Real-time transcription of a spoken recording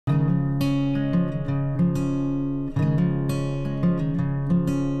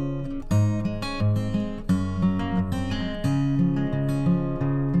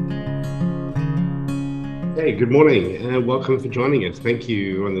Hey, good morning and welcome for joining us. Thank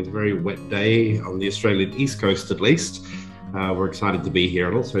you on this very wet day on the Australian East Coast, at least. We're excited to be here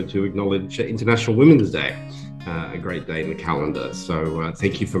and also to acknowledge International Women's Day, a great day in the calendar. So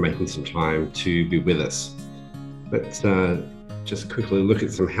thank you for making some time to be with us. Let's just quickly look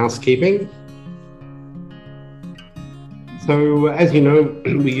at some housekeeping. So as you know,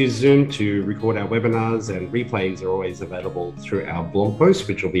 we use Zoom to record our webinars, and replays are always available through our blog post,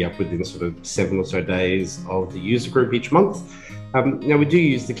 which will be up within sort of 7 or so days of the user group each month. Now we do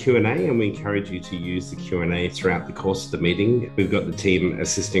use the Q&A, and we encourage you to use the Q&A throughout the course of the meeting. We've got the team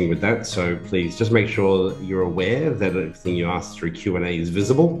assisting with that, so please just make sure you're aware that everything you ask through Q&A is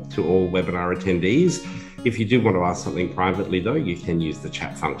visible to all webinar attendees. If you do want to ask something privately though, you can use the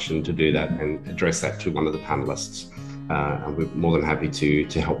chat function to do that and address that to one of the panelists. And we're more than happy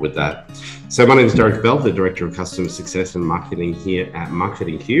to help with that. So my name is Derek Bell, the Director of Customer Success and Marketing here at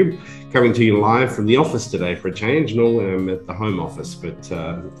Marketing Cube, coming to you live from the office today for a change. Normally I'm at the home office, but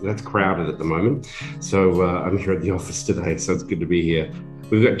that's crowded at the moment. So I'm here at the office today, so it's good to be here.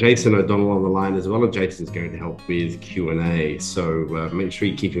 We've got Jason O'Donnell on the line as well, and Jason's going to help with Q&A. So make sure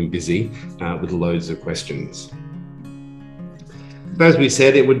you keep him busy with loads of questions. As we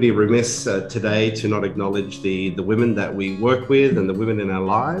said, it would be remiss today to not acknowledge the women that we work with and the women in our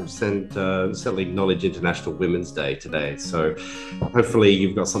lives, and certainly acknowledge International Women's Day today. So hopefully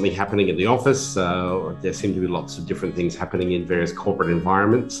you've got something happening in the office. There seem to be lots of different things happening in various corporate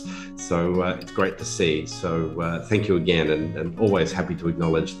environments. So it's great to see. So thank you again, and always happy to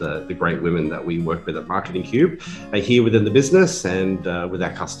acknowledge the great women that we work with at Marketing Cube here within the business and with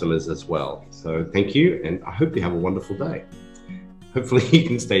our customers as well. So thank you, and I hope you have a wonderful day. Hopefully you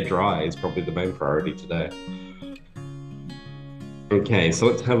can stay dry is probably the main priority today. Okay, so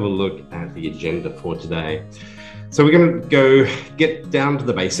let's have a look at the agenda for today. So we're going to get down to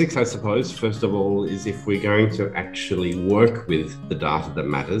the basics, I suppose. First of all, is if we're going to actually work with the data that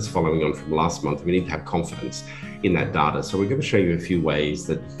matters, following on from last month, we need to have confidence in that data. So we're going to show you a few ways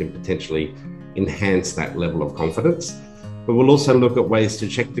that you can potentially enhance that level of confidence. But we'll also look at ways to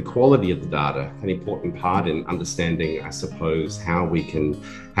check the quality of the data, an important part in understanding, I suppose, how we can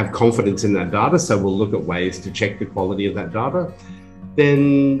have confidence in that data. So we'll look at ways to check the quality of that data.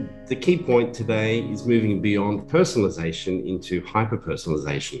 Then the key point today is moving beyond personalization into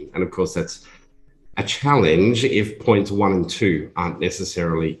hyper-personalisation. And of course, that's a challenge if points 1 and 2 aren't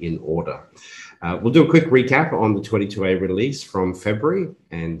necessarily in order. We'll do a quick recap on the 22A release from February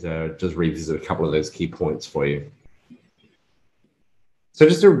and just revisit a couple of those key points for you. So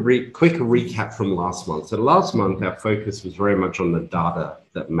just a quick recap from last month. So last month, our focus was very much on the data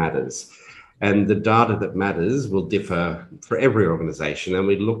that matters. And the data that matters will differ for every organization. And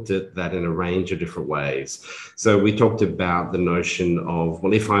we looked at that in a range of different ways. So we talked about the notion of,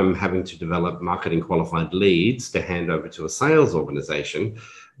 well, if I'm having to develop marketing qualified leads to hand over to a sales organization,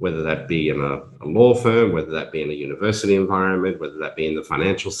 whether that be in a law firm, whether that be in a university environment, whether that be in the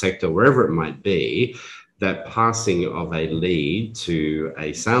financial sector, wherever it might be, that passing of a lead to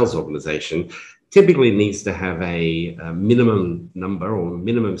a sales organization typically needs to have a minimum number or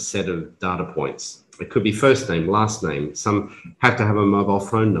minimum set of data points. It could be first name, last name. Some have to have a mobile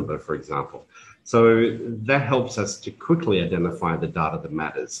phone number, for example. So that helps us to quickly identify the data that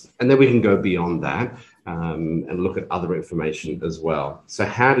matters. And then we can go beyond that and look at other information as well. So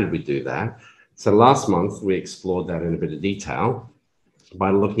how did we do that? So last month, we explored that in a bit of detail by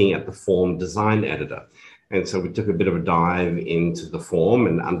looking at the form design editor. And so we took a bit of a dive into the form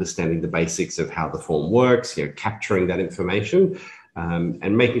and understanding the basics of how the form works, capturing that information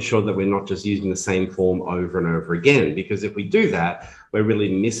and making sure that we're not just using the same form over and over again. Because if we do that, we're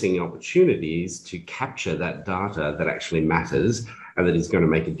really missing opportunities to capture that data that actually matters and that is going to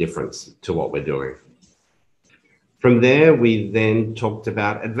make a difference to what we're doing. From there, we then talked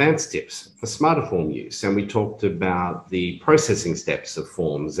about advanced tips for smarter form use, and we talked about the processing steps of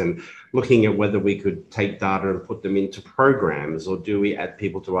forms and looking at whether we could take data and put them into programs, or do we add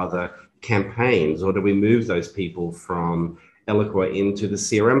people to other campaigns, or do we move those people from Eloqua into the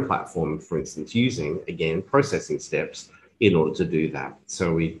CRM platform, for instance, using, again, processing steps in order to do that.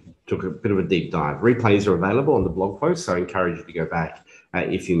 So we took a bit of a deep dive. Replays are available on the blog post, so I encourage you to go back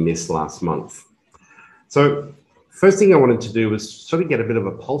if you missed last month. So first thing I wanted to do was sort of get a bit of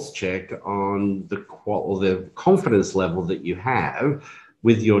a pulse check on the confidence level that you have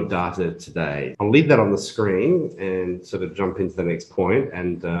with your data today. I'll leave that on the screen and sort of jump into the next point,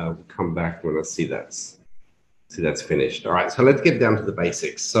 and we'll come back when I see that's finished. All right, so let's get down to the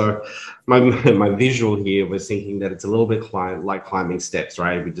basics. So my visual here was thinking that it's a little bit like climbing steps,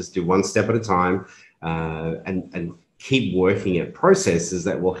 right? We just do one step at a time and keep working at processes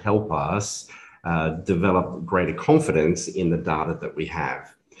that will help us develop greater confidence in the data that we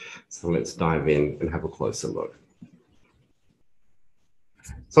have. So let's dive in and have a closer look.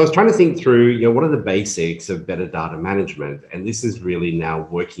 So I was trying to think through, what are the basics of better data management? And this is really now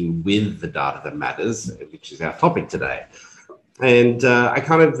working with the data that matters, which is our topic today. And I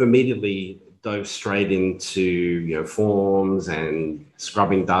kind of immediately dove straight into, forms and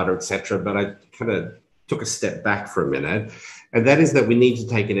scrubbing data, etc. But I kind of took a step back for a minute. And that is that we need to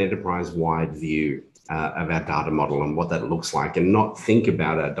take an enterprise-wide view of our data model and what that looks like, and not think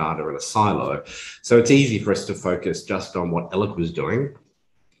about our data in a silo. So it's easy for us to focus just on what Eloqua is doing,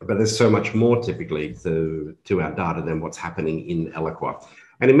 but there's so much more typically to our data than what's happening in Eloqua.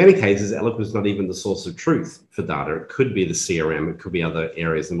 And in many cases, Eloqua is not even the source of truth for data. It could be the CRM, it could be other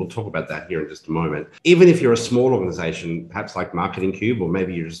areas, and we'll talk about that here in just a moment. Even if you're a small organization, perhaps like Marketing Cube, or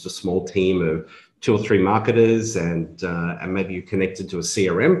maybe you're just a small team of 2 or 3 marketers, and maybe you're connected to a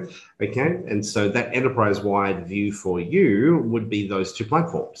CRM, okay? And so that enterprise-wide view for you would be those 2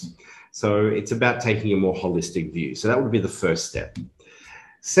 platforms. So it's about taking a more holistic view. So that would be the first step.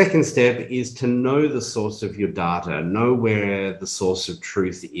 Second step is to know the source of your data, know where the source of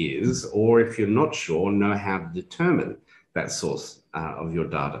truth is, or if you're not sure, know how to determine that source of your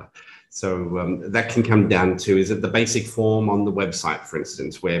data. So that can come down to, is it the basic form on the website, for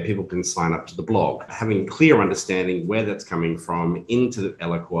instance, where people can sign up to the blog, having clear understanding where that's coming from into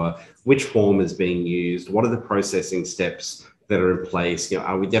Eloqua, which form is being used, what are the processing steps that are in place,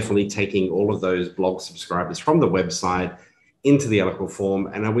 are we definitely taking all of those blog subscribers from the website into the Eloqua form,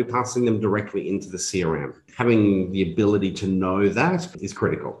 and are we passing them directly into the CRM? Having the ability to know that is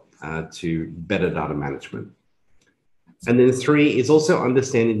critical to better data management. And then 3 is also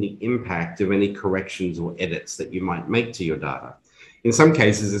understanding the impact of any corrections or edits that you might make to your data. In some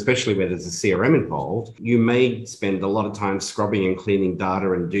cases, especially where there's a CRM involved, you may spend a lot of time scrubbing and cleaning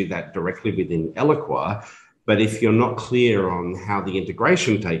data and do that directly within Eloqua. But if you're not clear on how the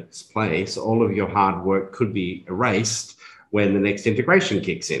integration takes place, all of your hard work could be erased when the next integration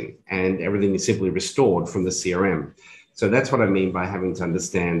kicks in and everything is simply restored from the CRM. So that's what I mean by having to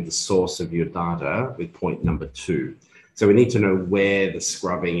understand the source of your data with point number 2. So we need to know where the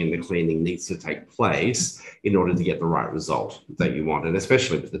scrubbing and the cleaning needs to take place in order to get the right result that you want, and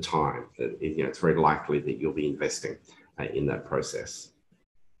especially with the time that it's very likely that you'll be investing in that process.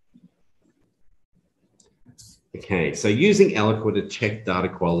 Okay, so using Eloqua to check data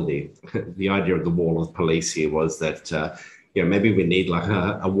quality, the idea of the wall of police here was that maybe we need like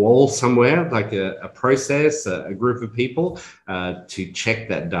a wall somewhere, like a process, a group of people to check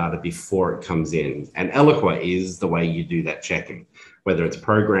that data before it comes in. And Eloqua is the way you do that checking, whether it's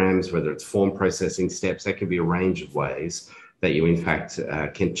programs, whether it's form processing steps. That can be a range of ways that you, in fact,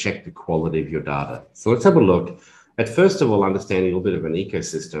 can check the quality of your data. So let's have a look at, first of all, understanding a little bit of an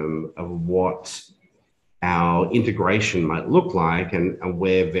ecosystem of what our integration might look like and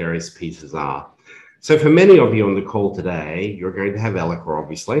where various pieces are. So for many of you on the call today, you're going to have Eloqua,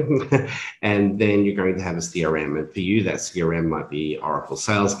 obviously, and then you're going to have a CRM. And for you, that CRM might be Oracle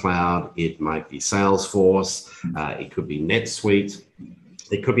Sales Cloud, it might be Salesforce, it could be NetSuite,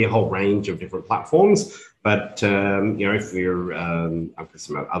 it could be a whole range of different platforms. But if we're, I've got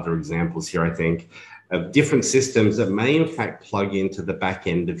some other examples here, I think, of different systems that may in fact plug into the back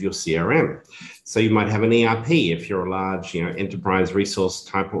end of your CRM. So you might have an ERP. If you're a large, enterprise resource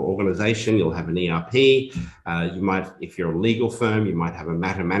type of organization, you'll have an ERP. You might, if you're a legal firm, you might have a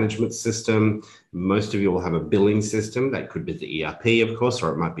matter management system. Most of you will have a billing system. That could be the ERP, of course,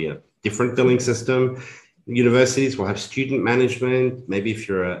 or it might be a different billing system. Universities will have student management. Maybe if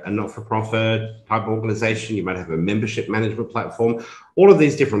you're a not-for-profit type of organization, you might have a membership management platform. All of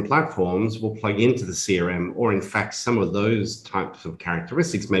these different platforms will plug into the CRM, or in fact, some of those types of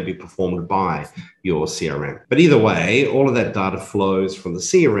characteristics may be performed by your CRM. But either way, all of that data flows from the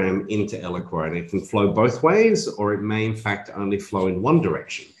CRM into Eloqua, and it can flow both ways, or it may in fact only flow in one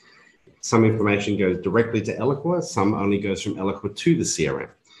direction. Some information goes directly to Eloqua, some only goes from Eloqua to the CRM.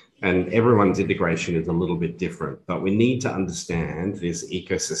 And everyone's integration is a little bit different, but we need to understand this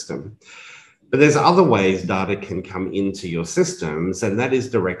ecosystem. But there's other ways data can come into your systems, and that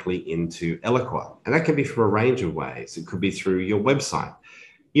is directly into Eloqua. And that can be for a range of ways. It could be through your website.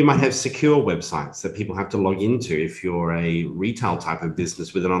 You might have secure websites that people have to log into. If you're a retail type of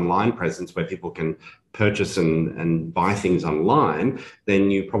business with an online presence where people can purchase and buy things online, then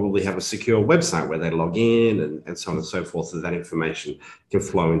you probably have a secure website where they log in and so on and so forth, so that information can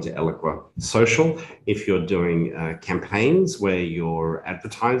flow into Eloqua. Social, if you're doing campaigns where you're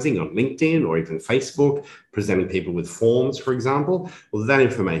advertising on LinkedIn or even Facebook, presenting people with forms, for example, well, that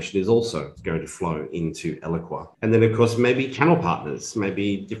information is also going to flow into Eloqua. And then, of course, maybe channel partners,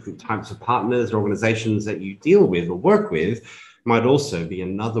 maybe different types of partners or organizations that you deal with or work with might also be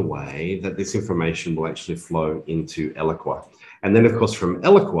another way that this information will actually flow into Eloqua. And then, of course, from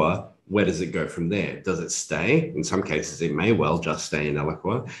Eloqua, where does it go from there? Does it stay? In some cases, it may well just stay in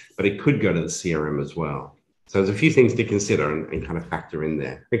Eloqua, but it could go to the CRM as well. So there's a few things to consider and kind of factor in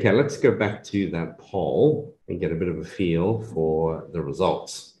there. Okay, let's go back to that poll and get a bit of a feel for the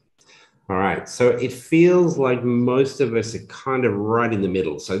results. All right, so it feels like most of us are kind of right in the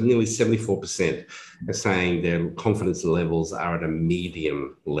middle. So nearly 74% are saying their confidence levels are at a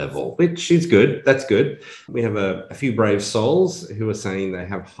medium level, which is good. That's good. We have a few brave souls who are saying they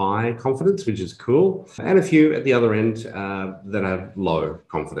have high confidence, which is cool, and a few at the other end that have low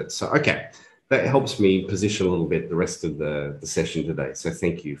confidence. So, okay, that helps me position a little bit the rest of the session today. So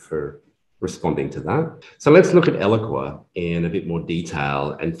thank you for responding to that. So let's look at Eloqua in a bit more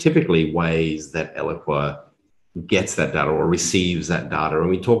detail and typically ways that Eloqua gets that data or receives that data. And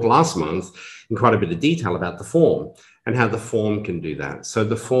we talked last month in quite a bit of detail about the form and how the form can do that. So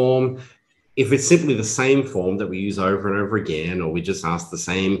the form, if it's simply the same form that we use over and over again, or we just ask the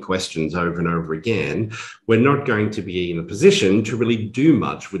same questions over and over again, we're not going to be in a position to really do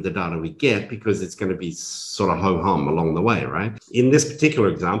much with the data we get because it's going to be sort of ho-hum along the way, right? In this particular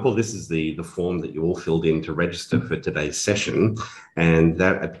example, this is the form that you all filled in to register for today's session, and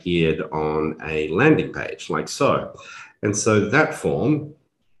that appeared on a landing page like so. And so that form,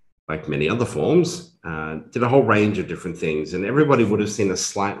 like many other forms, did a whole range of different things. And everybody would have seen a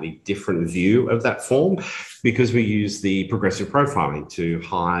slightly different view of that form because we use the progressive profiling to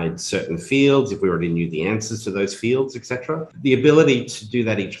hide certain fields if we already knew the answers to those fields, etc. The ability to do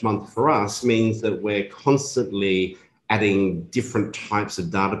that each month for us means that we're constantly adding different types of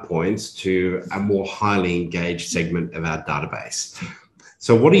data points to a more highly engaged segment of our database.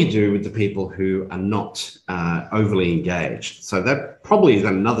 So what do you do with the people who are not overly engaged? So that probably is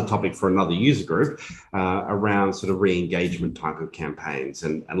another topic for another user group around sort of re-engagement type of campaigns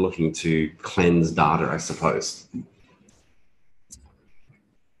and looking to cleanse data, I suppose.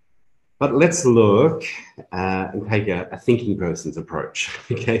 But let's look and take a thinking person's approach.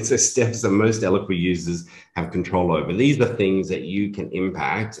 Okay, so steps that most Eloqua users have control over. These are things that you can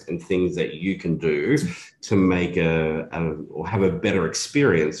impact and things that you can do to make or have a better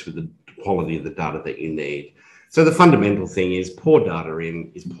experience with the quality of the data that you need. So the fundamental thing is pour data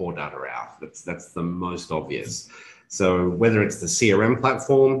in is pour data out. That's the most obvious. So whether it's the CRM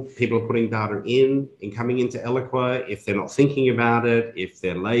platform, people are putting data in and coming into Eloqua, if they're not thinking about it, if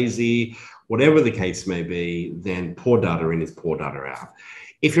they're lazy, whatever the case may be, then pour data in is pour data out.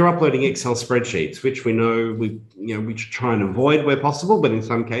 If you're uploading Excel spreadsheets, which we know we try and avoid where possible, but in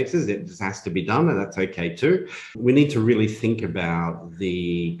some cases it just has to be done, and that's okay too. We need to really think about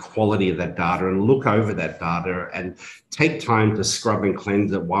the quality of that data and look over that data and take time to scrub and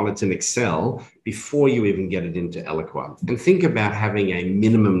cleanse it while it's in Excel before you even get it into Eloqua. And think about having a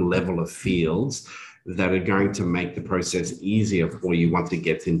minimum level of fields that are going to make the process easier for you once it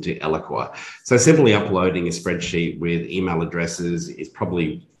gets into Eloqua. So simply uploading a spreadsheet with email addresses is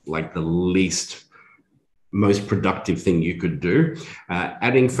probably like the least most productive thing you could do.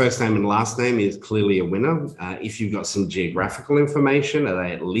 Adding first name and last name is clearly a winner. If you've got some geographical information, are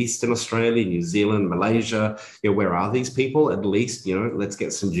they at least in Australia, New Zealand, Malaysia? Where are these people? At least, let's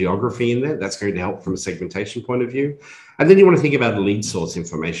get some geography in there. That's going to help from a segmentation point of view. And then you want to think about lead source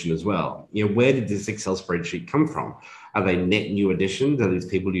information as well. Where did this Excel spreadsheet come from? Are they net new additions? Are these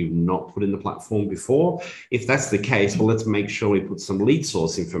people you've not put in the platform before? If that's the case, well, let's make sure we put some lead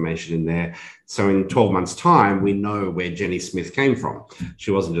source information in there. So in 12 months' time, we know where Jenny Smith came from.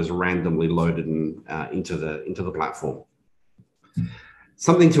 She wasn't just randomly loaded into the platform.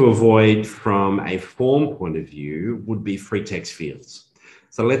 Something to avoid from a form point of view would be free text fields.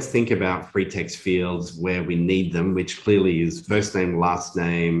 So let's think about free text fields where we need them, which clearly is first name, last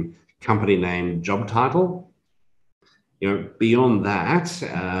name, company name, job title. Beyond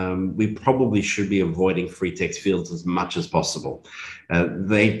that, we probably should be avoiding free text fields as much as possible.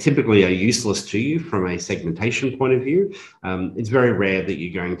 They typically are useless to you from a segmentation point of view. It's very rare that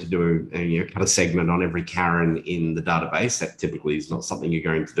you're going to do cut a segment on every Karen in the database. That typically is not something you're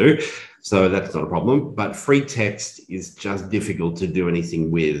going to do. So that's not a problem. But free text is just difficult to do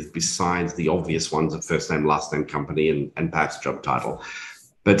anything with besides the obvious ones of first name, last name, company, and perhaps job title.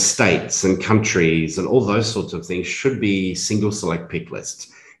 But states and countries and all those sorts of things should be single select pick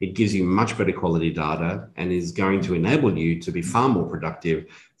lists. It gives you much better quality data and is going to enable you to be far more productive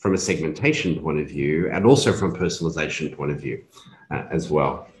from a segmentation point of view and also from a personalization point of view as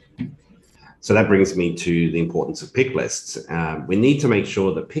well. So that brings me to the importance of pick lists. We need to make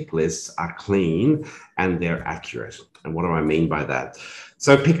sure that pick lists are clean and they're accurate. And what do I mean by that?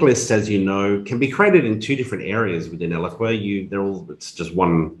 So pick lists, as you know, can be created in two different areas within Eloqua. It's just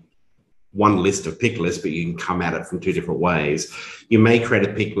one list of pick lists, but you can come at it from two different ways. You may create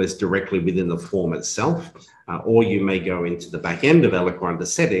a pick list directly within the form itself, or you may go into the back end of Eloqua under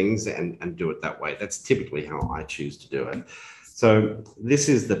settings and do it that way. That's typically how I choose to do it. So this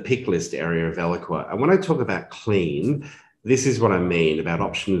is the pick list area of Eloqua. And when I talk about clean, this is what I mean about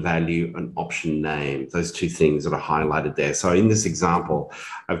option value and option name, those two things that are highlighted there. So in this example,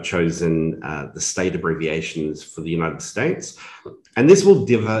 I've chosen the state abbreviations for the United States, and this will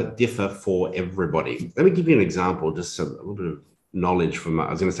differ for everybody. Let me give you an example, just a little bit of knowledge from, I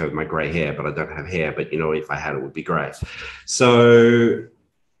was going to say with my gray hair, but I don't have hair, but you know, if I had, it would be great. So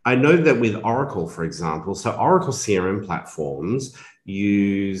I know that with Oracle, for example, so Oracle CRM platforms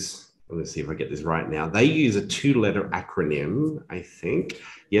use, let's see if I get this right now. They use a two-letter acronym, I think.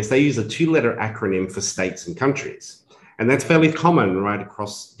 Yes, they use a two-letter acronym for states and countries. And that's fairly common right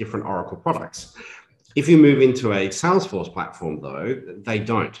across different Oracle products. If you move into a Salesforce platform, though, they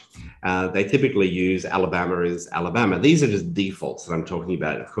don't. They typically use Alabama as Alabama. These are just defaults that I'm talking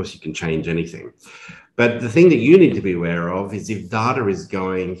about. Of course, you can change anything. But the thing that you need to be aware of is if data is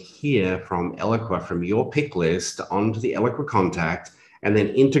going here from Eloqua, from your pick list onto the Eloqua contact, and then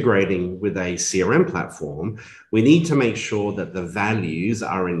integrating with a CRM platform, we need to make sure that the values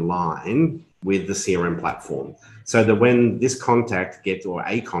are in line with the CRM platform. So that when this contact gets, or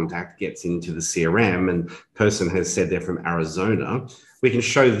a contact gets into the CRM and person has said they're from Arizona, we can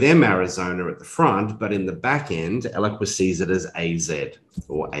show them Arizona at the front, but in the back end, Eloqua sees it as AZ,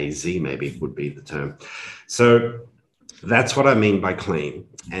 or AZ maybe would be the term. So that's what I mean by clean.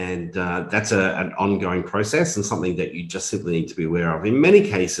 And that's an ongoing process and something that you just simply need to be aware of. In many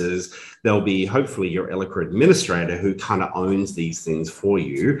cases, there'll be hopefully your Eloqua administrator who kind of owns these things for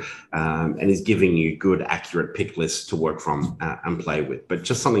you and is giving you good, accurate pick lists to work from and play with, but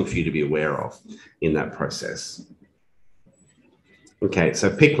just something for you to be aware of in that process. Okay,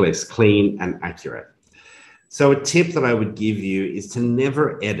 so pick lists, clean and accurate. So a tip that I would give you is to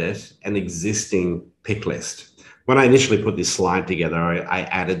never edit an existing pick list. When I initially put this slide together, I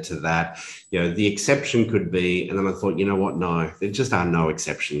added to that, the exception could be, and then I thought, you know what, no, there just are no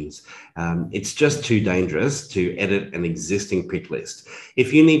exceptions. It's just too dangerous to edit an existing pick list.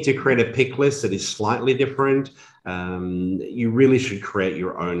 If you need to create a pick list that is slightly different, you really should create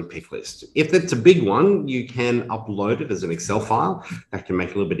your own pick list. If it's a big one, you can upload it as an Excel file. That can make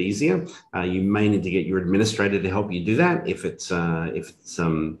it a little bit easier. You may need to get your administrator to help you do that if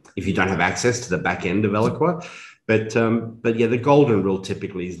you don't have access to the back end of Eloqua. But yeah, the golden rule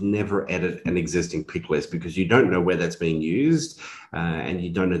typically is never edit an existing pick list because you don't know where that's being used and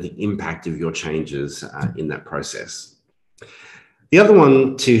you don't know the impact of your changes in that process. The other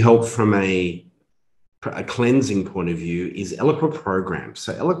one to help from a cleansing point of view is Eloqua programs.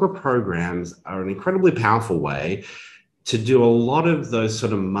 So Eloqua programs are an incredibly powerful way to do a lot of those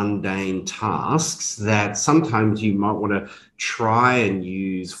sort of mundane tasks that sometimes you might want to try and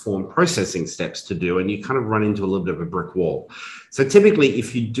use form processing steps to do, and you kind of run into a little bit of a brick wall. So typically,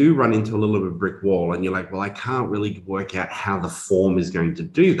 if you do run into a little bit of a brick wall and you're like, well, I can't really work out how the form is going to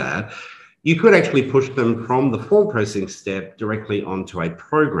do that, you could actually push them from the form processing step directly onto a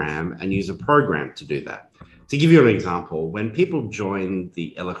program and use a program to do that. To give you an example, when people join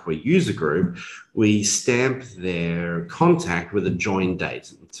the Eloqua user group, we stamp their contact with a join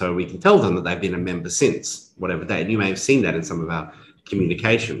date. So we can tell them that they've been a member since whatever date. And you may have seen that in some of our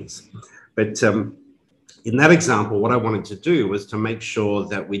communications. But in that example, what I wanted to do was to make sure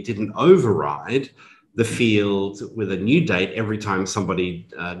that we didn't override the field with a new date every time somebody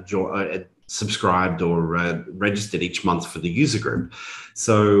subscribed or registered each month for the user group.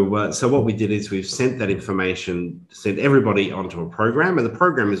 So what we did is we've sent that information, sent everybody onto a program, and the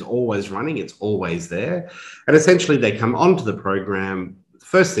program is always running, it's always there. And essentially they come onto the program. The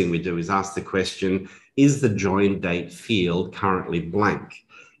first thing we do is ask the question, is the join date field currently blank?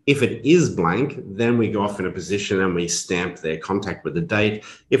 If it is blank, then we go off in a position and we stamp their contact with the date.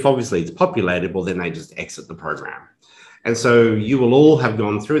 If obviously it's populated, well, then they just exit the program. And so you will all have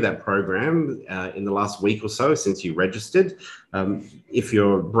gone through that program in the last week or so since you registered. If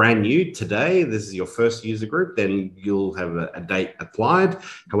you're brand new today, this is your first user group, then you'll have a date applied.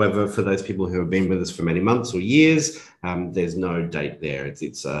 However, for those people who have been with us for many months or years, there's no date there.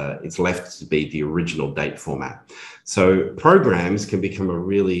 It's left to be the original date format. So programs can become a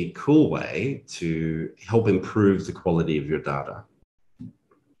really cool way to help improve the quality of your data.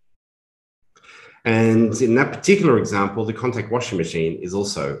 And in that particular example, the contact washing machine is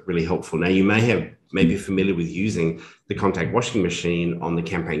also really helpful. Now, you may be familiar with using the contact washing machine on the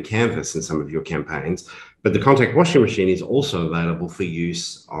campaign canvas in some of your campaigns, but the contact washing machine is also available for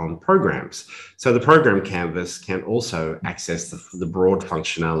use on programs. So the program canvas can also access the broad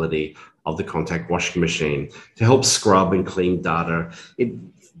functionality of the contact washing machine to help scrub and clean data.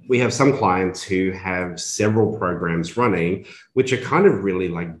 We have some clients who have several programs running, which are kind of really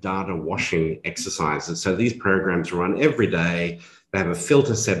like data washing exercises. So these programs run every day. They have a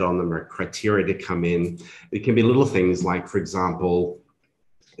filter set on them or criteria to come in. It can be little things like, for example,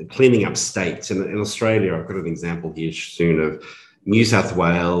 cleaning up states. In Australia, I've got an example here soon of New South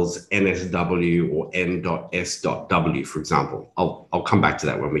Wales, NSW or N.S.W, for example. I'll come back to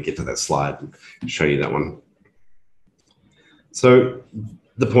that when we get to that slide and show you that one. So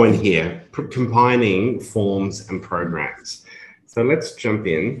the point here, combining forms and programs. So let's jump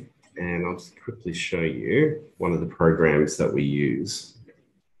in and I'll just quickly show you one of the programs that we use.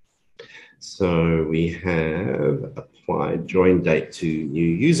 So we have applied join date to new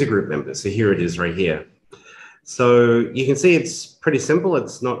user group members. So here it is right here. So you can see it's pretty simple.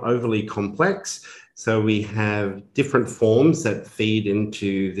 It's not overly complex. So we have different forms that feed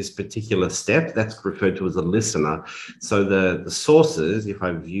into this particular step. That's referred to as a listener. So the sources, if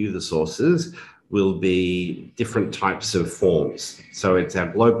I view the sources, will be different types of forms. So it's our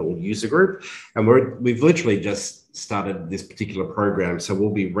global user group. And we've literally just started this particular program. So we'll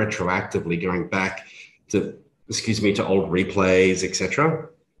be retroactively going back to, to old replays, etc.,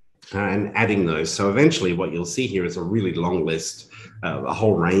 and adding those. So eventually what you'll see here is a really long list, a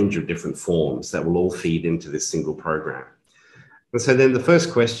whole range of different forms that will all feed into this single program. And so then the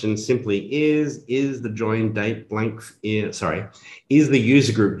first question simply is the join date blank, is the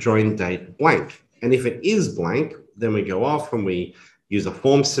user group join date blank? And if it is blank, then we go off and we use a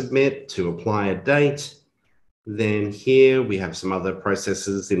form submit to apply a date. Then here we have some other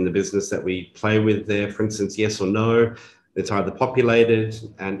processes in the business that we play with there. For instance, yes or no. It's either populated,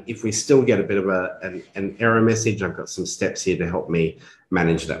 and if we still get a bit of an error message, I've got some steps here to help me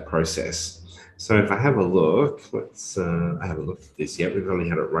manage that process. So if I have a look, I haven't looked at this yet. We've only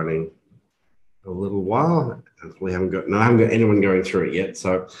had it running a little while. I haven't got anyone going through it yet.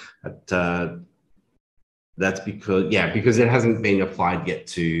 So that's because it hasn't been applied yet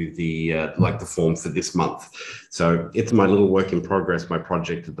to the the form for this month. So it's my little work in progress, my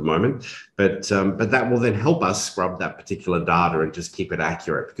project at the moment. But that will then help us scrub that particular data and just keep it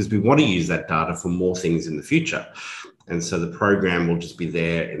accurate, because we want to use that data for more things in the future. And so the program will just be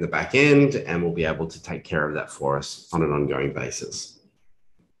there in the back end, and we'll be able to take care of that for us on an ongoing basis.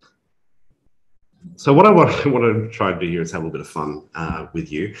 So what I want to try and do here is have a little bit of fun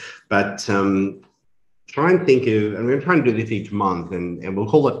with you, but try and think of, and we're going to try and do this each month, and we'll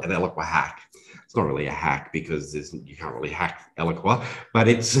call it an Eloqua hack. It's not really a hack because you can't really hack Eloqua, but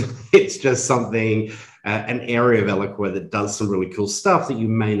it's just something, an area of Eloqua that does some really cool stuff that you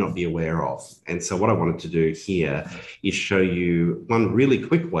may not be aware of. And so what I wanted to do here is show you one really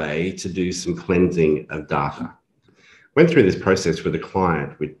quick way to do some cleansing of data. Went through this process with a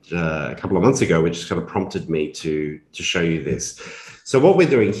client a couple of months ago, which kind of prompted me to show you this. So what we're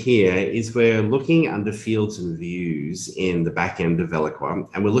doing here is we're looking under fields and views in the back end of Eloqua,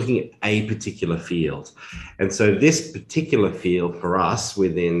 and we're looking at a particular field. And so this particular field for us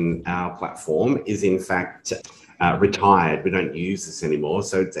within our platform is in fact retired. We don't use this anymore,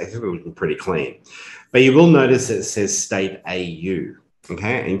 so it's actually looking pretty clean. But you will notice that it says state AU.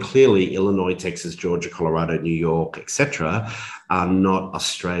 Okay, and clearly Illinois, Texas, Georgia, Colorado, New York, etc. are not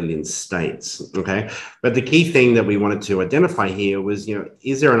Australian states. Okay, but the key thing that we wanted to identify here was,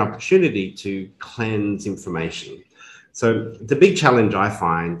 is there an opportunity to cleanse information? So the big challenge I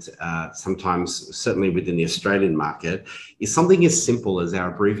find sometimes, certainly within the Australian market, is something as simple as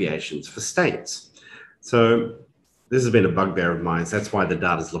our abbreviations for states. So this has been a bugbear of mine. So that's why the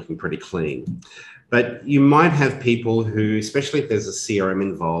data is looking pretty clean. But you might have people who, especially if there's a CRM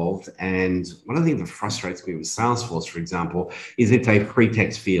involved, and one of the things that frustrates me with Salesforce, for example, is it's a free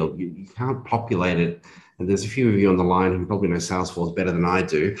text field. You can't populate it. And there's a few of you on the line who probably know Salesforce better than I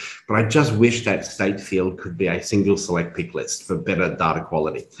do, but I just wish that state field could be a single select pick list for better data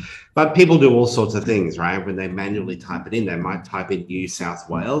quality. But people do all sorts of things, right? When they manually type it in, they might type in New South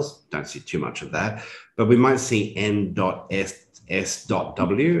Wales. Don't see too much of that, but we might see N.S.W,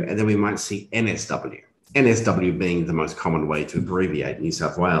 and then we might see NSW. NSW being the most common way to abbreviate New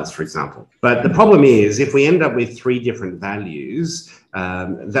South Wales, for example. But the problem is, if we end up with 3 different values,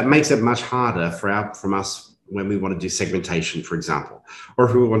 that makes it much harder from us when we want to do segmentation, for example, or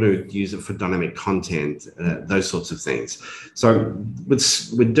if we want to use it for dynamic content, those sorts of things. So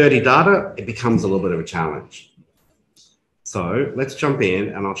with dirty data, it becomes a little bit of a challenge. So let's jump in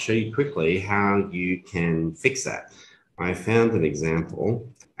and I'll show you quickly how you can fix that. I found an example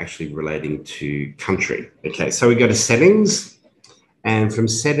actually relating to country. Okay, so we go to settings, and from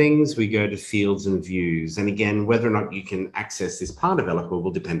settings, we go to fields and views. And again, whether or not you can access this part of Eloqua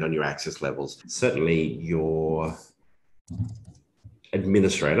will depend on your access levels. Certainly your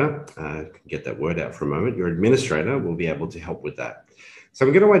administrator, get that word out for a moment, your administrator will be able to help with that. So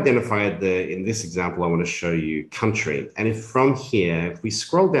I'm going to identify in this example, I want to show you country. And if from here, if we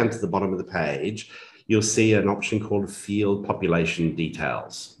scroll down to the bottom of the page, you'll see an option called field population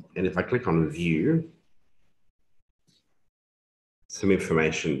details. And if I click on view, some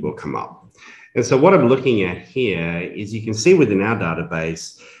information will come up. And so what I'm looking at here is you can see within our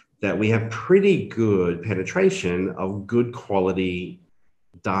database that we have pretty good penetration of good quality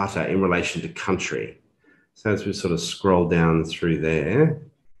data in relation to country. So as we sort of scroll down through there,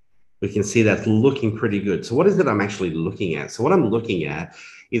 we can see that's looking pretty good. So what is it I'm actually looking at? So what I'm looking at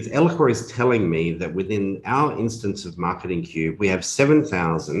is Eloqua is telling me that within our instance of Marketing Cube, we have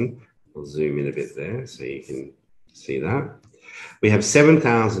 7,000, I'll zoom in a bit there so you can see that. We have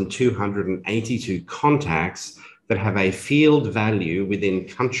 7,282 contacts that have a field value within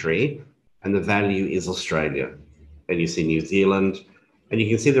country, and the value is Australia. And you see New Zealand, and you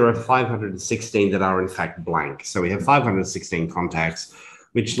can see there are 516 that are in fact blank. So we have 516 contacts,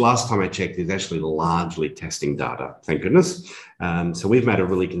 which last time I checked is actually largely testing data, thank goodness. So we've made a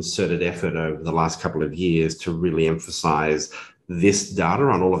really concerted effort over the last couple of years to really emphasize this data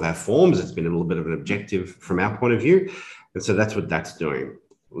on all of our forms. It's been a little bit of an objective from our point of view. And so that's what that's doing.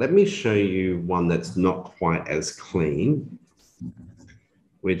 Let me show you one that's not quite as clean,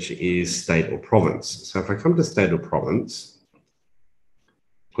 which is state or province. So if I come to state or province,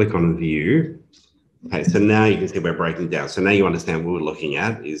 click on view. Okay, so now you can see we're breaking down. So now you understand what we're looking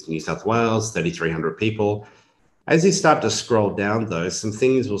at is New South Wales, 3,300 people. As you start to scroll down though, some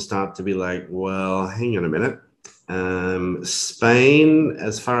things will start to be like, well, hang on a minute. Spain,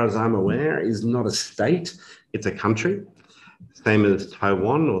 as far as I'm aware, is not a state, it's a country. Same as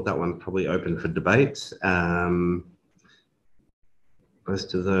Taiwan, or that one probably open for debate.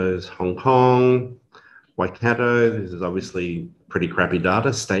 Most of those, Hong Kong, Waikato, this is obviously pretty crappy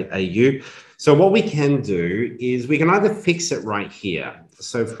data, state AU. So what we can do is we can either fix it right here.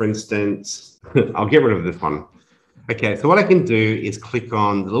 So for instance, I'll get rid of this one. Okay, so what I can do is click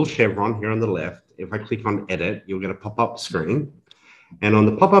on the little chevron here on the left. If I click on edit, you'll get a pop-up screen. And on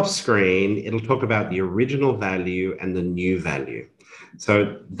the pop-up screen, it'll talk about the original value and the new value.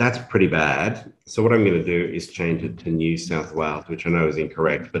 So that's pretty bad. So what I'm going to do is change it to New South Wales, which I know is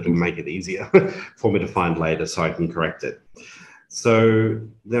incorrect, but it'll make it easier for me to find later so I can correct it. So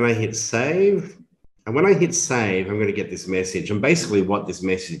then I hit save. And when I hit save, I'm going to get this message. And basically what this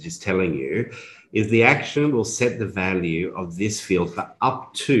message is telling you is the action will set the value of this field for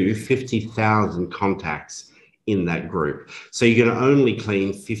up to 50,000 contacts in that group. So you're going to only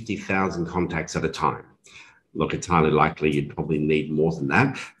clean 50,000 contacts at a time. Look, it's highly likely you'd probably need more than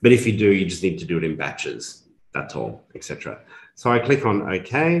that. But if you do, you just need to do it in batches. That's all, etc. So I click on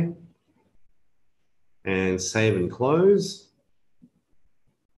OK and save and close.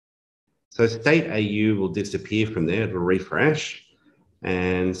 So state AU will disappear from there. It'll refresh.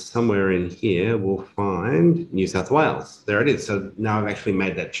 And somewhere in here, we'll find New South Wales. There it is. So now I've actually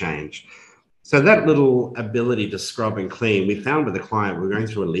made that change. So that little ability to scrub and clean, we found with the client, we're going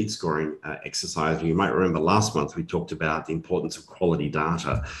through a lead scoring exercise. You might remember last month, we talked about the importance of quality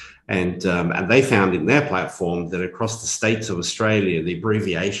data. And they found in their platform that across the states of Australia, the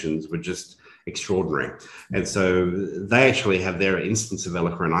abbreviations were just extraordinary. And so they actually have their instance of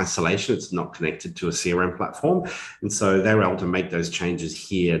Eloqua in isolation. It's not connected to a CRM platform. And so they were able to make those changes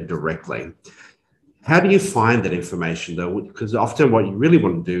here directly. How do you find that information though? Because often what you really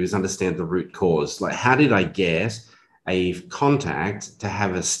want to do is understand the root cause. Like, how did I get a contact to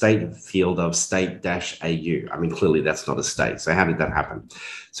have a state field of state-AU? I mean, clearly that's not a state. So how did that happen?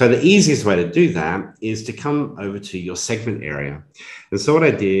 So the easiest way to do that is to come over to your segment area. And so what I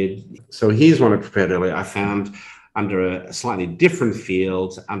did, so here's one I prepared earlier. I found under a slightly different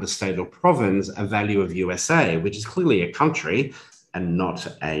field, under state or province, a value of USA, which is clearly a country and not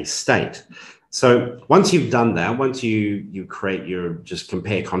a state. So once you've done that, once you create your just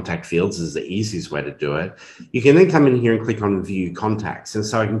compare contact fields is the easiest way to do it. You can then come in here and click on view contacts. And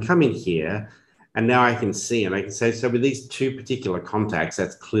so I can come in here and now I can see, and I can say, so with these two particular contacts,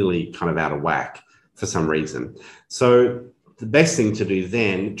 that's clearly kind of out of whack for some reason. So the best thing to do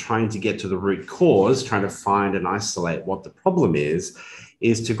then, trying to get to the root cause, trying to find and isolate what the problem is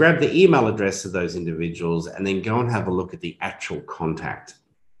to grab the email address of those individuals and then go and have a look at the actual contact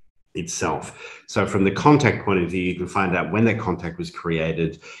itself. So from the contact point of view, you can find out when that contact was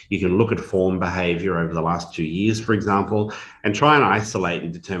created. You can look at form behavior over the last 2 years, for example, and try and isolate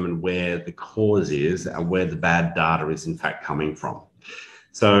and determine where the cause is and where the bad data is in fact coming from.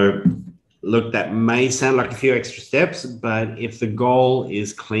 So look, that may sound like a few extra steps, but if the goal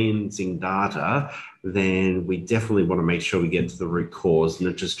is cleansing data, then we definitely want to make sure we get to the root cause,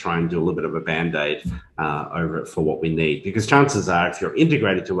 not just try and do a little bit of a band-aid over it for what we need. Because chances are, if you're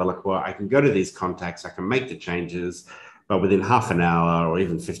integrated to Eloqua, I can go to these contacts, I can make the changes, but within half an hour or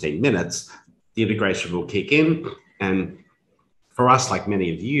even 15 minutes, the integration will kick in. And for us, like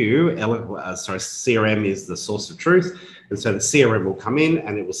many of you, CRM is the source of truth. And so the CRM will come in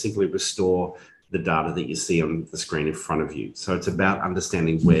and it will simply restore the data that you see on the screen in front of you. So it's about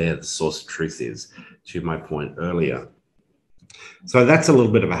understanding where the source of truth is, to my point earlier. So that's a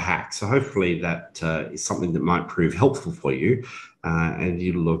little bit of a hack. So hopefully that is something that might prove helpful for you and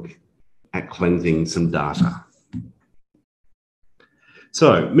you look at cleansing some data.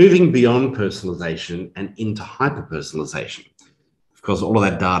 So moving beyond personalization and into hyper-personalization. Of course, all of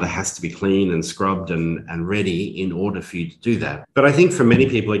that data has to be clean and scrubbed and ready in order for you to do that. But I think for many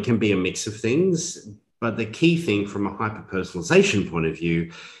people, it can be a mix of things. But the key thing from a hyper-personalization point of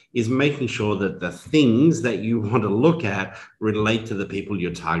view is making sure that the things that you want to look at relate to the people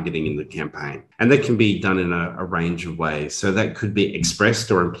you're targeting in the campaign. And that can be done in a range of ways. So that could be expressed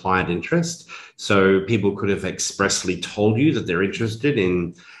or implied interest. So people could have expressly told you that they're interested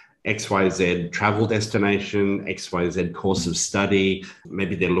in XYZ travel destination, XYZ course of study.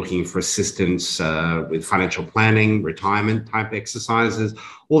 Maybe they're looking for assistance with financial planning, retirement type exercises,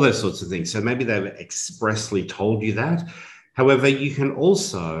 all those sorts of things. So maybe they've expressly told you that. However, you can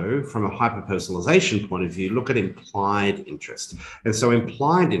also, from a hyper-personalization point of view, look at implied interest. And so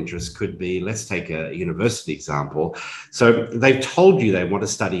implied interest could be, let's take a university example. So they've told you they want to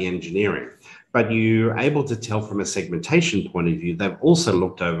study engineering, but you're able to tell from a segmentation point of view, they've also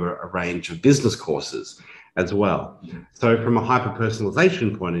looked over a range of business courses as well. So from a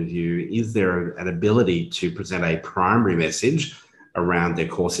hyper-personalization point of view, is there an ability to present a primary message around their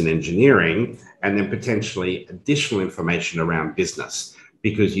course in engineering and then potentially additional information around business?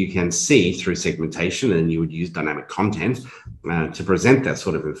 Because you can see through segmentation, and you would use dynamic content to present that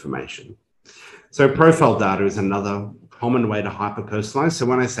sort of information. So profile data is another common way to hyper-personalize. So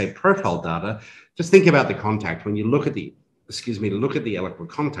when I say profile data, just think about the contact. When you look at the, look at the Eloqua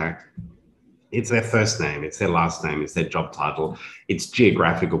contact, it's their first name, it's their last name, it's their job title, it's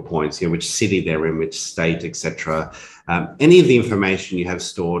geographical points, which city they're in, which state, etc. Any of the information you have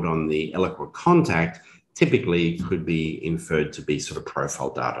stored on the Eloqua contact typically could be inferred to be sort of profile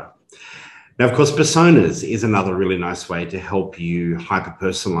data. Now, of course, personas is another really nice way to help you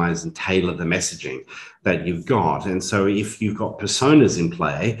hyper-personalize and tailor the messaging that you've got. And so if you've got personas in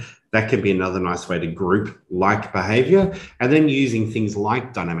play, that can be another nice way to group like behavior, and then using things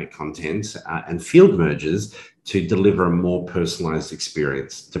like dynamic content and field merges to deliver a more personalized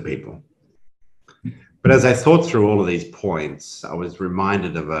experience to people. But as I thought through all of these points, I was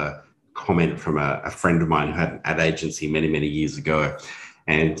reminded of a comment from a friend of mine who had an ad agency many, many years ago.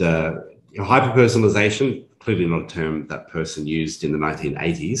 And hyper-personalization, clearly not a term that person used in the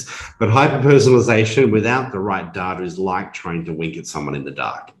 1980s, but hyper-personalization without the right data is like trying to wink at someone in the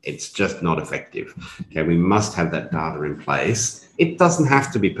dark. It's just not effective. Okay, we must have that data in place. It doesn't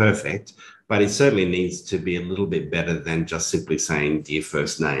have to be perfect, but it certainly needs to be a little bit better than just simply saying dear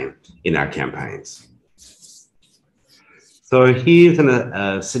first name in our campaigns. So here's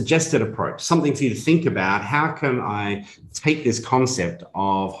a suggested approach, something for you to think about. How can I take this concept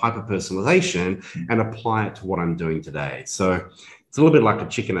of hyper-personalization and apply it to what I'm doing today? So it's a little bit like a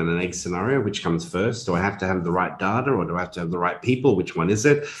chicken and an egg scenario. Which comes first? Do I have to have the right data, or do I have to have the right people? Which one is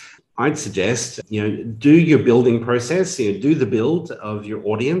it? I'd suggest, do your building process, do the build of your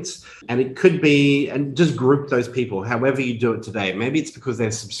audience. And it could be, and just group those people, however you do it today. Maybe it's because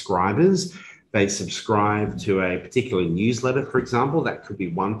they're subscribers. They subscribe to a particular newsletter, for example. That could be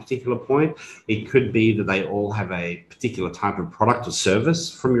one particular point. It could be that they all have a particular type of product or service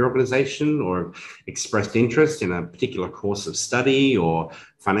from your organization, or expressed interest in a particular course of study or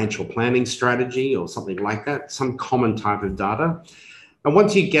financial planning strategy or something like that, some common type of data. And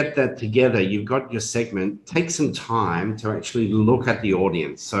once you get that together, you've got your segment. Take some time to actually look at the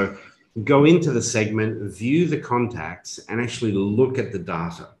audience. So go into the segment, view the contacts, and actually look at the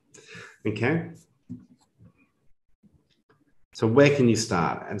data. Okay. So where can you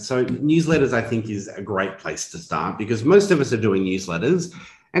start? And so newsletters, I think, is a great place to start because most of us are doing newsletters,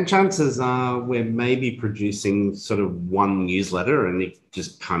 and chances are we're maybe producing sort of one newsletter and it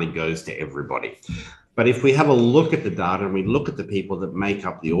just kind of goes to everybody. But if we have a look at the data and we look at the people that make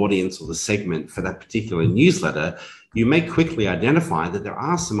up the audience or the segment for that particular newsletter, you may quickly identify that there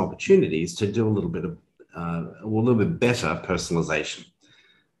are some opportunities to do a little bit better personalization.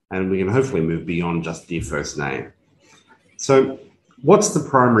 And we can hopefully move beyond just the first name. So what's the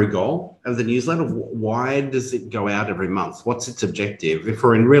primary goal of the newsletter? Why does it go out every month? What's its objective? If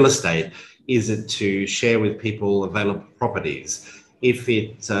we're in real estate, is it to share with people available properties? If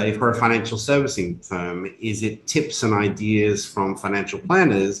we're a financial servicing firm, is it tips and ideas from financial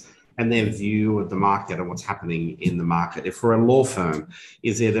planners and their view of the market and what's happening in the market? If we're a law firm,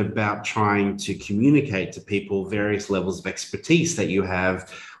 is it about trying to communicate to people various levels of expertise that you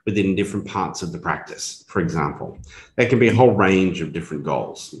have within different parts of the practice, for example? There can be a whole range of different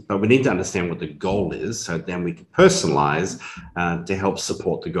goals, but we need to understand what the goal is so then we can personalize to help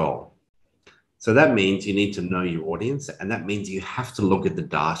support the goal. So that means you need to know your audience, and that means you have to look at the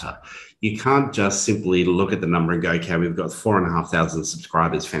data. You can't just simply look at the number and go, okay, we've got 4,500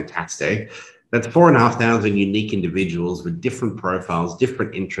 subscribers, fantastic. That's 4,500 unique individuals with different profiles,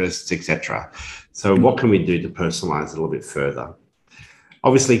 different interests, etc. So what can we do to personalize it a little bit further?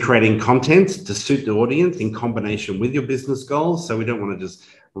 Obviously, creating content to suit the audience in combination with your business goals. So we don't want to just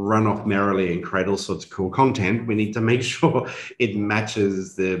run off merrily and create all sorts of cool content. We need to make sure it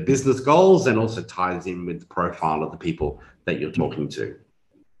matches the business goals and also ties in with the profile of the people that you're talking to.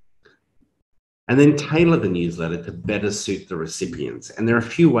 And then tailor the newsletter to better suit the recipients. And there are a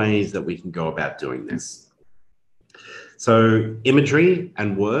few ways that we can go about doing this. So imagery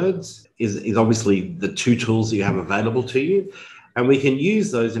and words is obviously the two tools that you have available to you. And we can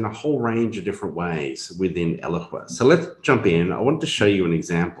use those in a whole range of different ways within Eloqua. So let's jump in. I want to show you an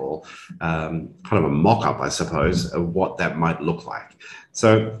example, kind of a mock-up, I suppose, of what that might look like.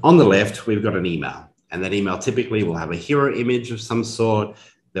 So on the left, we've got an email. And that email typically will have a hero image of some sort.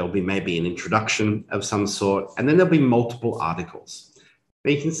 There'll be maybe an introduction of some sort. And then there'll be multiple articles.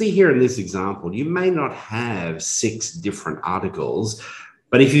 Now you can see here in this example, you may not have 6 different articles,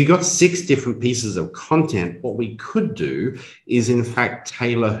 but if you've got 6 different pieces of content, what we could do is in fact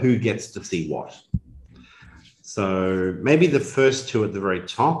tailor who gets to see what. So maybe the first 2 at the very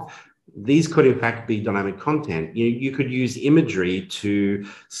top, these could in fact be dynamic content. You could use imagery to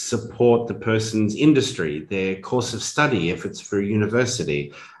support the person's industry, their course of study, if it's for a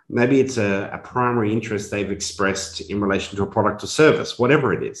university. Maybe it's a primary interest they've expressed in relation to a product or service,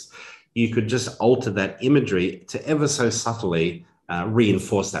 whatever it is. You could just alter that imagery to ever so subtly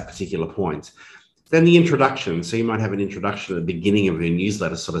reinforce that particular point. Then the introduction. So you might have an introduction at the beginning of your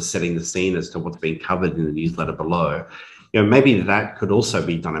newsletter, sort of setting the scene as to what's being covered in the newsletter below. Maybe that could also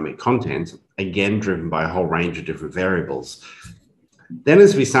be dynamic content, again, driven by a whole range of different variables. Then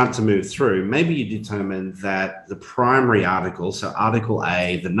as we start to move through, maybe you determine that the primary article, so article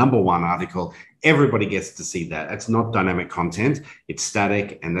A, the #1 article, everybody gets to see that. It's not dynamic content, it's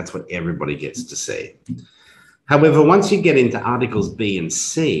static, and that's what everybody gets to see. However, once you get into articles B and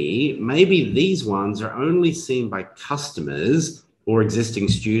C, maybe these ones are only seen by customers or existing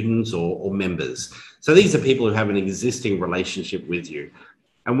students or members. So these are people who have an existing relationship with you.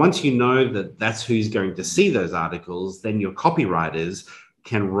 And once you know that that's who's going to see those articles, then your copywriters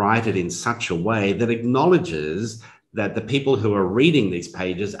can write it in such a way that acknowledges that the people who are reading these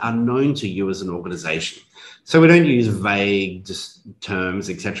pages are known to you as an organization. So we don't use vague terms,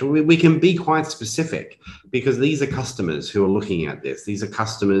 etc. We can be quite specific because these are customers who are looking at this. These are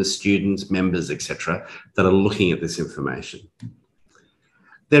customers, students, members, etc., that are looking at this information.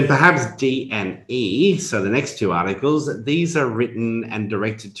 Then perhaps D and E, so the next 2 articles, these are written and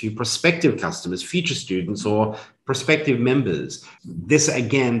directed to prospective customers, future students, or prospective members. This,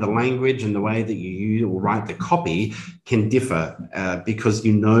 again, the language and the way that you write the copy can differ because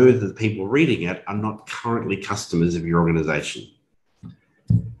you know that the people reading it are not currently customers of your organization.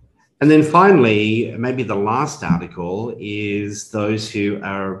 And then finally, maybe the last article is those who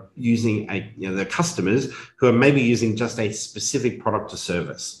are using the customers who are maybe using just a specific product or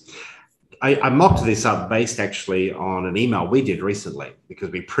service. I mocked this up based actually on an email we did recently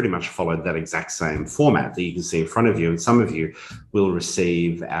because we pretty much followed that exact same format that you can see in front of you. And some of you will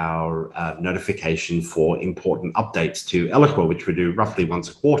receive our notification for important updates to Eloqua, which we do roughly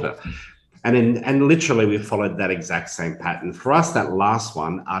once a quarter. And literally we followed that exact same pattern. For us, that last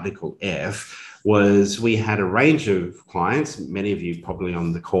one, Article F, was we had a range of clients, many of you probably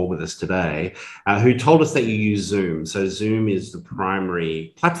on the call with us today, who told us that you use Zoom. So Zoom is the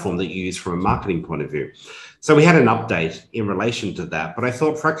primary platform that you use from a marketing point of view. So we had an update in relation to that, but I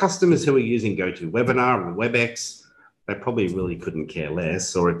thought for our customers who are using GoToWebinar and WebEx, they probably really couldn't care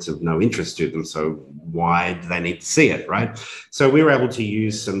less, or it's of no interest to them. So why do they need to see it, right? So we were able to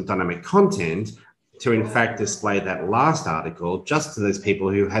use some dynamic content to in fact display that last article just to those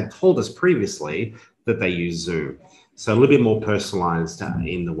people who had told us previously that they use Zoom. So a little bit more personalized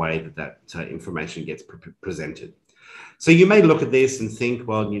in the way that information gets presented. So you may look at this and think,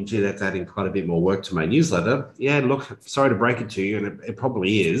 well, gee, that's adding quite a bit more work to my newsletter. Yeah, look, sorry to break it to you, and it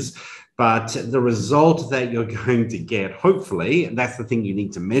probably is. But the result that you're going to get, hopefully, and that's the thing you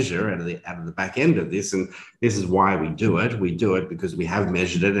need to measure out of the back end of this, and this is why we do it. We do it because we have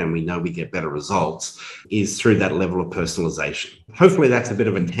measured it and we know we get better results, is through that level of personalization. Hopefully, that's a bit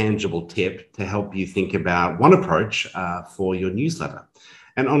of a tangible tip to help you think about one approach for your newsletter.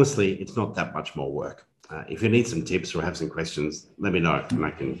 And honestly, it's not that much more work. If you need some tips or have some questions, let me know and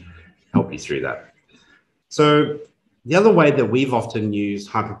I can help you through that. So the other way that we've often used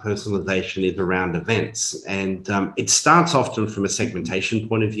hyper-personalization is around events. And it starts often from a segmentation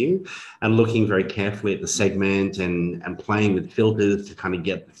point of view and looking very carefully at the segment and playing with filters to kind of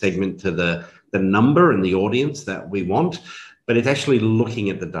get the segment to the number and the audience that we want. But it's actually looking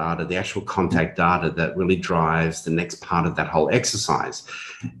at the data, the actual contact data, that really drives the next part of that whole exercise.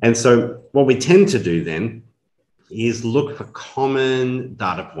 And so what we tend to do then is look for common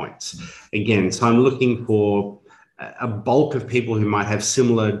data points. Again, so I'm looking for a bulk of people who might have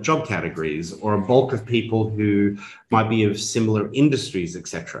similar job categories, or a bulk of people who might be of similar industries,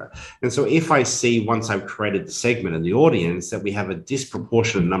 etc. And so if I see, once I've created the segment and the audience, that we have a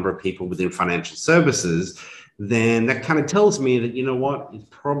disproportionate number of people within financial services, then that kind of tells me that, you know what, it's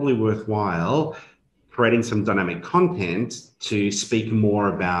probably worthwhile creating some dynamic content to speak more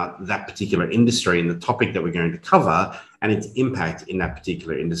about that particular industry and the topic that we're going to cover and its impact in that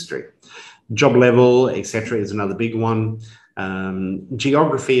particular industry. Job level, etc., is another big one.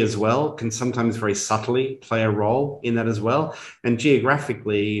 Geography as well can sometimes very subtly play a role in that as well. And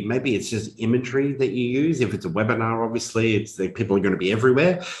geographically, maybe it's just imagery that you use. If it's a webinar, obviously, it's that people are going to be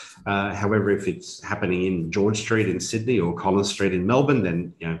everywhere. However, if it's happening in George Street in Sydney or Collins Street in Melbourne,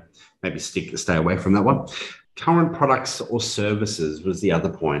 then maybe stay away from that one. Current products or services was the other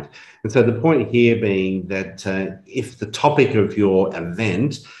point. And so the point here being that if the topic of your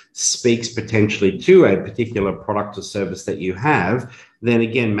event speaks potentially to a particular product or service that you have, then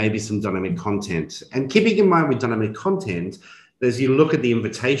again, maybe some dynamic content. And keeping in mind with dynamic content, as you look at the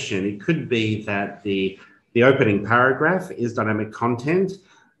invitation, it could be that the opening paragraph is dynamic content.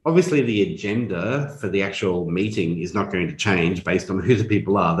 Obviously, the agenda for the actual meeting is not going to change based on who the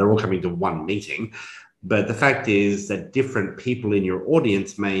people are. They're all coming to one meeting. But the fact is that different people in your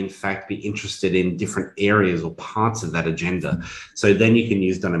audience may, in fact, be interested in different areas or parts of that agenda. So then you can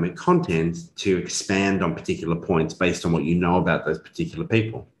use dynamic content to expand on particular points based on what you know about those particular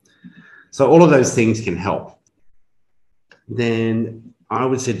people. So all of those things can help. Then I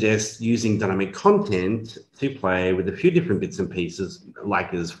would suggest using dynamic content to play with a few different bits and pieces,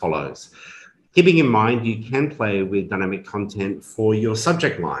 like as follows. Keeping in mind, you can play with dynamic content for your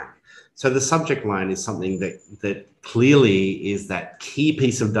subject line. So the subject line is something that clearly is that key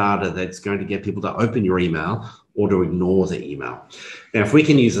piece of data that's going to get people to open your email or to ignore the email. Now, if we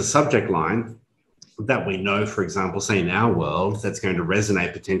can use a subject line that we know, for example, say in our world, that's going to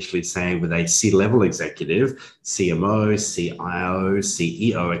resonate potentially, say, with a C-level executive, CMO, CIO,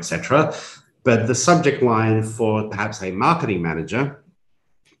 CEO, etc. But the subject line for perhaps a marketing manager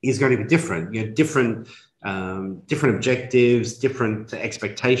is going to be different. Different objectives, different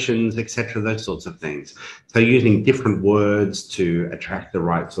expectations, etc., those sorts of things. So using different words to attract the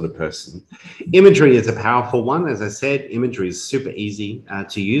right sort of person. Imagery is a powerful one. As I said, imagery is super easy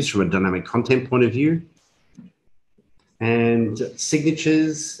to use from a dynamic content point of view. And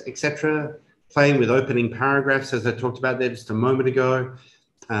signatures, etc., playing with opening paragraphs, as I talked about there just a moment ago.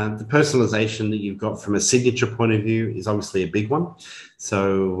 The personalization that you've got from a signature point of view is obviously a big one.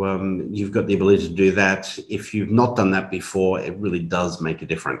 So you've got the ability to do that. If you've not done that before, it really does make a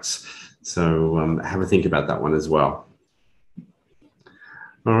difference. So have a think about that one as well.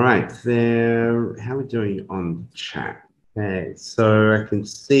 All right, how are we doing on chat? Okay, so I can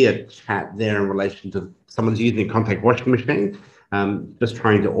see a chat there in relation to someone's using a contact washing machine, just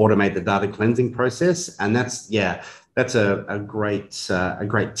trying to automate the data cleansing process. And that's a great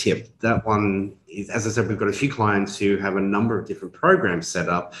tip. That one is, as I said, we've got a few clients who have a number of different programs set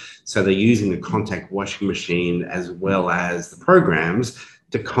up. So they're using the contact washing machine as well as the programs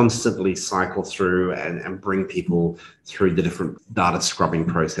to constantly cycle through and bring people through the different data scrubbing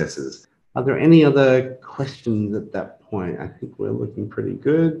processes. Are there any other questions at that point? I think we're looking pretty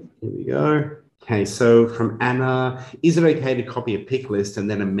good. Here we go. Okay, so from Anna, is it okay to copy a pick list and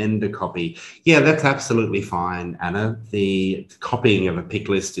then amend a copy? Yeah, that's absolutely fine, Anna. The copying of a pick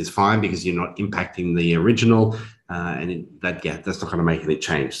list is fine because you're not impacting the original, that's not going to make any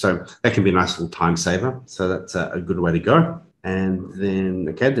change. So that can be a nice little time saver. So that's a good way to go. And then,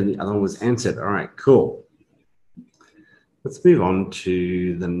 okay, then the other one was answered. All right, cool. Let's move on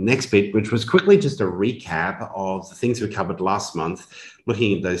to the next bit, which was quickly just a recap of the things we covered last month,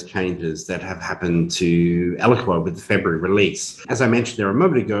 looking at those changes that have happened to Eloqua with the February release. As I mentioned there a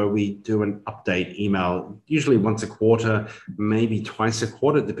moment ago, we do an update email, usually once a quarter, maybe twice a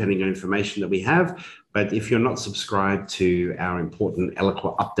quarter, depending on information that we have. But if you're not subscribed to our important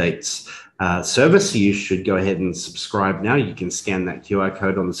Eloqua updates service, you should go ahead and subscribe now. You can scan that QR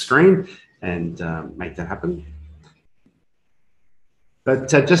code on the screen and make that happen. But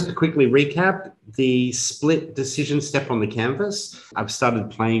just to quickly recap, the split decision step on the canvas, I've started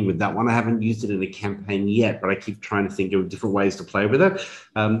playing with that one. I haven't used it in a campaign yet, but I keep trying to think of different ways to play with it.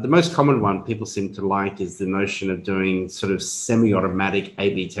 The most common one people seem to like is the notion of doing sort of semi-automatic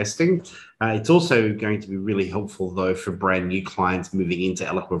A/B testing. It's also going to be really helpful, though, for brand new clients moving into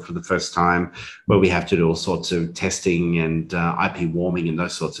Eloqua for the first time, where we have to do all sorts of testing and IP warming and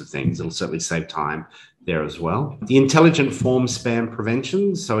those sorts of things. It'll certainly save time there as well. The intelligent form spam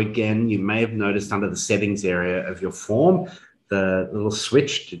prevention. So again, you may have noticed under the settings area of your form, the little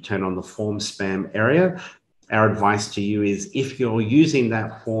switch to turn on the form spam area. Our advice to you is if you're using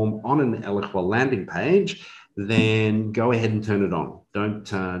that form on an Eloqua landing page, then go ahead and turn it on.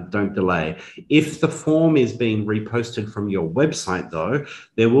 Don't delay. If the form is being reposted from your website, though,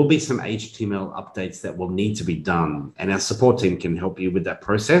 there will be some HTML updates that will need to be done, and our support team can help you with that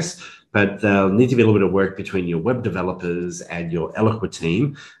process. But there'll need to be a little bit of work between your web developers and your Eloqua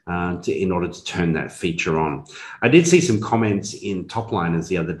team in order to turn that feature on. I did see some comments in Topliners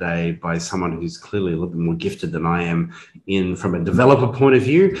the other day by someone who's clearly a little bit more gifted than I am from a developer point of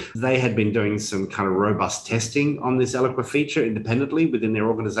view. They had been doing some kind of robust testing on this Eloqua feature independently within their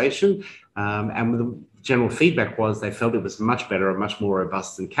organization. And the general feedback was they felt it was much better and much more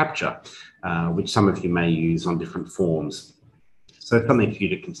robust than Capture, which some of you may use on different forms. So it's something for you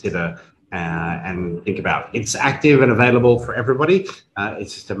to consider and think about. It's active and available for everybody.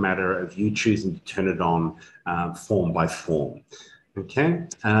 It's just a matter of you choosing to turn it on form by form. Okay.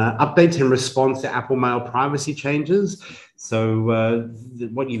 Updates in response to Apple Mail privacy changes. So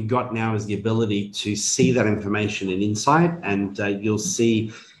what you've got now is the ability to see that information in Insight, and you'll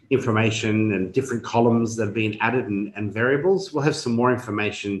see information and different columns that have been added and variables. We'll have some more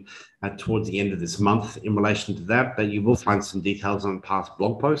information towards the end of this month in relation to that, but you will find some details on past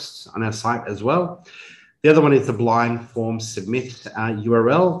blog posts on our site as well. The other one is the blind form submit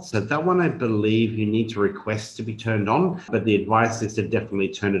URL. So that one, I believe you need to request to be turned on, but the advice is to definitely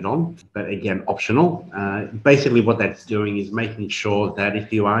turn it on, but again, optional. Basically what that's doing is making sure that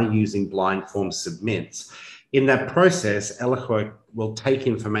if you are using blind form submits, in that process, Eloqua will take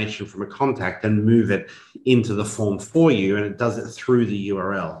information from a contact and move it into the form for you, and it does it through the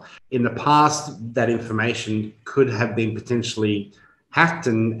URL. In the past, that information could have been potentially hacked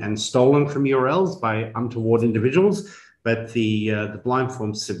and stolen from URLs by untoward individuals, but the blind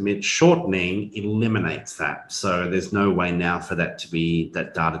form submit shortening eliminates that. So there's no way now for that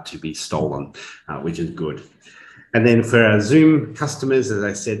data to be stolen, which is good. And then for our Zoom customers, as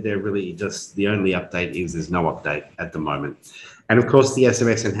I said, they're really just the only update is there's no update at the moment. And of course, the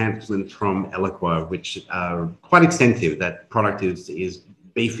SMS enhancements from Eloqua, which are quite extensive. That product is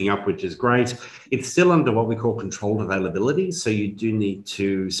beefing up, which is great. It's still under what we call controlled availability. So you do need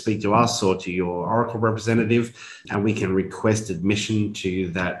to speak to us or to your Oracle representative, and we can request admission to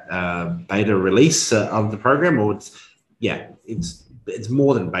that beta release of the program. Or it's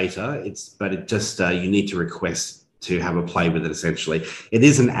more than beta. But it just you need to request to have a play with it, essentially. It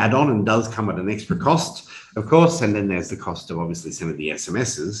is an add-on and does come at an extra cost, of course, and then there's the cost of obviously sending the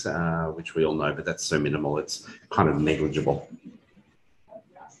SMSs, which we all know, but that's so minimal, it's kind of negligible.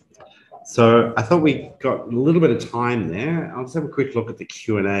 So I thought we got a little bit of time there. I'll just have a quick look at the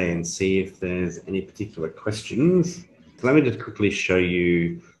Q&A and see if there's any particular questions. So let me just quickly show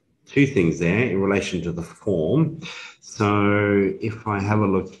you two things there in relation to the form. So if I have a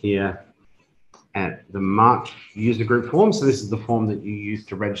look here at the March user group form, so this is the form that you used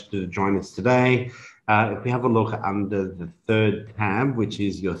to register to join us today. If we have a look under the third tab, which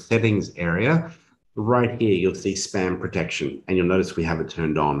is your settings area, right here, you'll see spam protection, and you'll notice we have it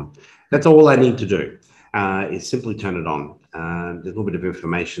turned on. That's all I need to do. is simply turn it on. There's a little bit of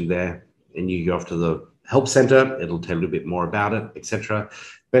information there, and you go off to the help center. It'll tell you a bit more about it, etc.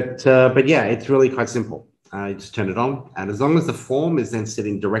 But yeah, it's really quite simple. You just turn it on, and as long as the form is then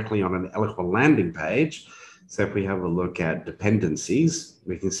sitting directly on an Eloqua landing page. So if we have a look at dependencies,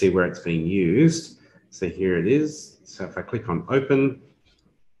 we can see where it's being used. So here it is. So if I click on open,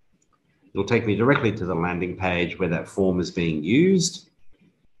 it'll take me directly to the landing page where that form is being used.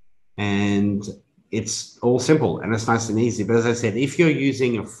 And it's all simple and it's nice and easy. But as I said, if you're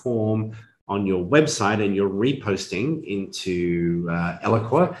using a form on your website and you're reposting into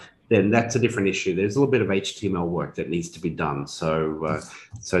Eloqua, then that's a different issue. There's a little bit of HTML work that needs to be done. So,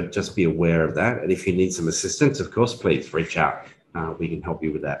 so just be aware of that. And if you need some assistance, of course, please reach out. We can help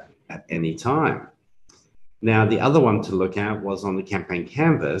you with that at any time. Now, the other one to look at was on the campaign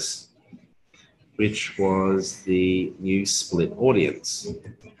canvas, which was the new split audience.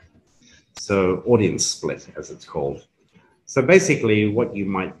 So audience split, as it's called. So basically what you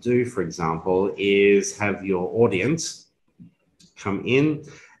might do, for example, is have your audience come in,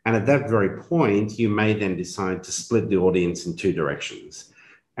 and at that very point, you may then decide to split the audience in two directions.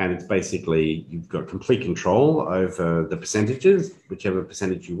 And it's basically, you've got complete control over the percentages, whichever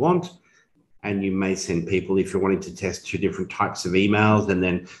percentage you want. And you may send people, if you're wanting to test two different types of emails and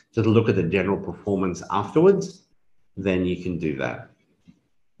then to look at the general performance afterwards, then you can do that.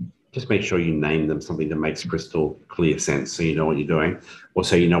 Just make sure you name them something that makes crystal clear sense so you know what you're doing, or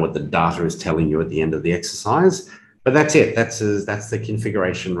so you know what the data is telling you at the end of the exercise. But that's it. That's the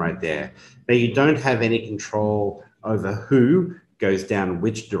configuration right there. Now, you don't have any control over who goes down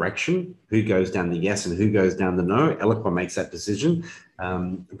which direction, who goes down the yes and who goes down the no. Eloqua makes that decision,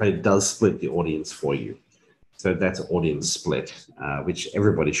 but it does split the audience for you. So that's audience split, which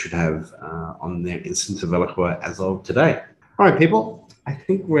everybody should have on their instance of Eloqua as of today. All right, people. I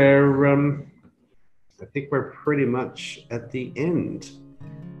think we're pretty much at the end.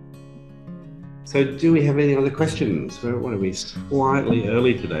 So do we have any other questions? What are we, slightly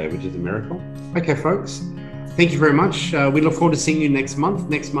early today, which is a miracle. Okay, folks, thank you very much. We look forward to seeing you next month.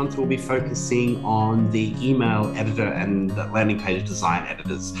 Next month, we'll be focusing on the email editor and landing page design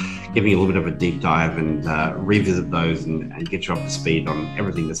editors, giving you a little bit of a deep dive and revisit those and get you up to speed on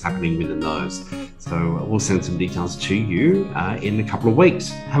everything that's happening within those. So we'll send some details to you in a couple of weeks.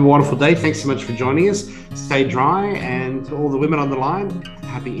 Have a wonderful day. Thanks so much for joining us. Stay dry, and to all the women on the line,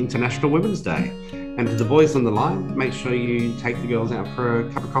 happy International Women's Day. And to the boys on the line, make sure you take the girls out for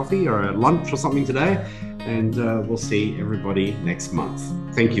a cup of coffee or a lunch or something today. And we'll see everybody next month.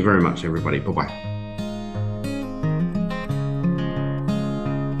 Thank you very much, everybody. Bye-bye.